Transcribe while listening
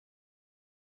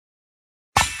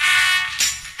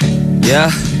Yeah.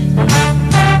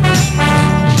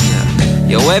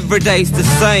 Yo, every day's the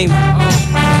same.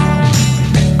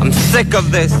 I'm sick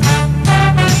of this.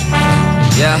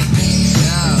 Yeah.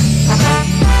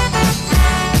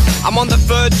 I'm on the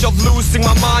verge of losing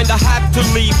my mind, I have to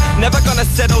leave. Never gonna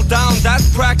settle down,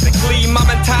 that's practically my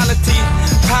mentality.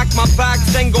 Pack my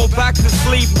bags, then go back to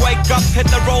sleep. Wake up, hit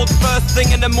the road first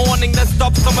thing in the morning, then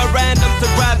stop somewhere random to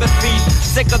grab a beat.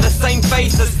 Sick of the same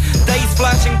faces, days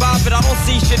flashing by, but I don't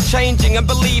see shit changing. And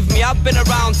believe me, I've been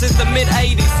around since the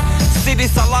mid-80s.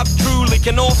 Cities I love truly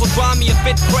can also drive me a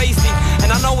bit crazy.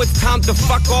 And I know it's time to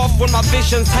fuck off when my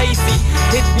vision's hazy.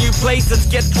 Hit new places,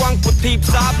 get drunk with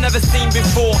peeps I've never seen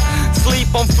before. Sleep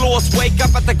on floors, wake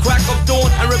up at the crack of dawn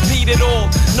and repeat it all.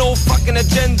 No fucking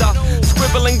agenda,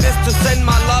 scribbling this to send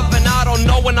my love. And I don't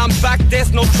know when I'm back,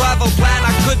 there's no travel plan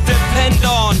I could depend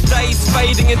on. Days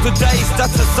fading into days,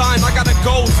 that's a sign I gotta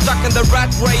go. Stuck in the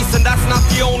rat race, and that's not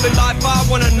the only life I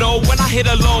wanna know. When I hit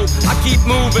a low, I keep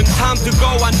moving, time to go,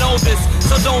 I know this.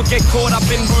 So don't get caught up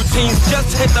in routines,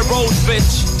 just hit the road,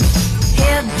 bitch.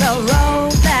 Hit the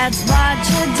road, that's what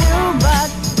you do. But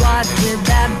what did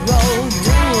that road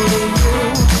do to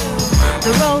you?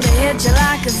 The road will hit you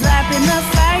like a slap in the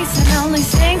face, and only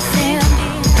sinks in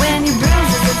when you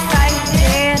bruise it, fight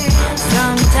it.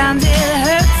 Sometimes it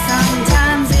hurts,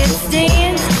 sometimes it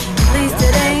stings. At least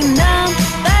it ain't numb.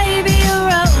 Baby, your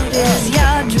road is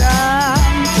your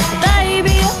drum.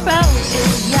 Baby, your road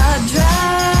is your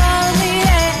drum,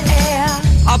 yeah.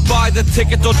 I buy the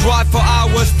ticket or drive for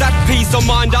hours. That peace of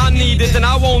mind I need it, and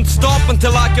I won't stop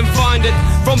until I can find it.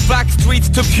 From back streets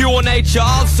to pure nature,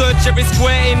 I'll search every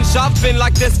square inch. I've been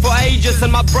like this for ages,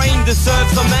 and my brain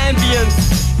deserves some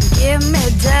ambience. Give me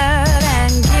dirt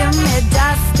and give me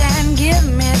dust and give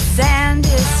me sandy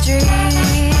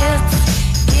streets.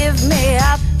 Give me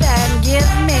up and give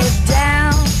me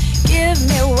down. Give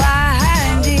me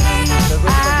windy.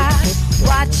 I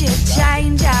watch it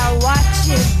change, I watch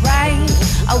it rain.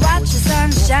 I watch the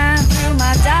sun shine through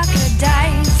my darker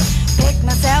days. Pick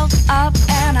myself up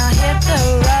and I hit the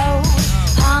road.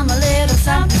 I'm a little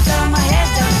something so my head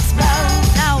don't explode.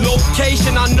 No.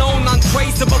 Location unknown,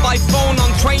 untraceable by phone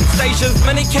on train stations.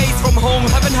 Many K's from home,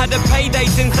 haven't had a payday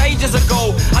since ages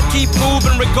ago. I keep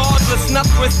moving regardless, not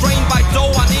restrained by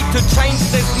dough. I need to change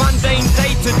this mundane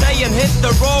day to day and hit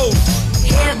the road.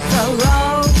 Hit the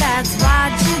road, that's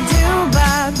what you do.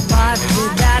 But what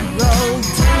did that road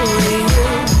do to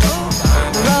you?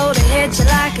 The road will hit you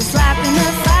like a slap in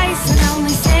the face, and only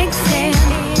sinks in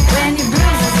when your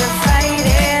bruises are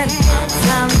faded.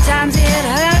 Sometimes it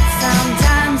hurts,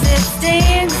 sometimes it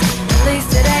stings. At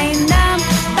least it ain't numb.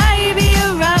 Baby,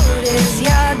 your road is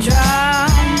your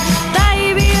drum.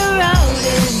 Baby, your road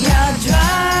is your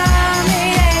drum,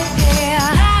 yeah.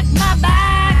 Pack my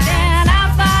bags and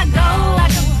off I go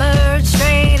like a bird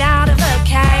straight out of a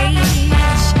cage.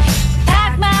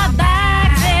 Pack my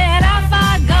bags and off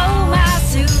I go, my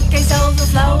suitcase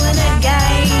overflowing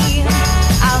again.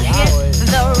 I'll hit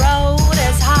the road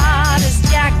as hard as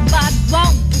Jack, but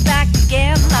won't be back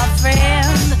again, my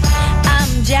friend.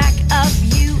 I'm Jack of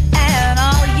you and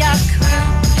all your crew.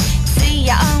 See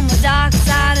ya on the dark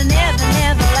side of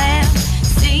Neverland.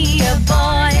 See ya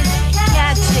boys,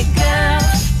 catch ya girls.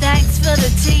 Thanks for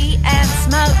the tea and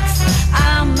smokes.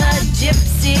 I'm a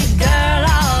gypsy girl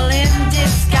all in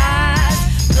disguise,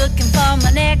 looking for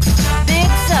my next big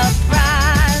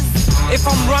surprise. If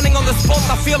I'm running on the spot,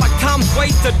 I feel like time's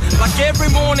wasted. Like every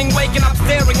morning waking up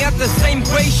staring at the same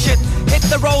grey shit. Hit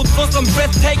the road for some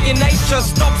breathtaking nature,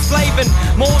 stop slaving.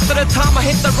 Most of the time I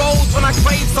hit the road when I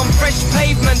crave some fresh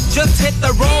pavement. Just hit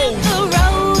the road. Hit the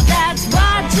road, that's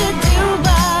what you do.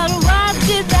 But what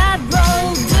did that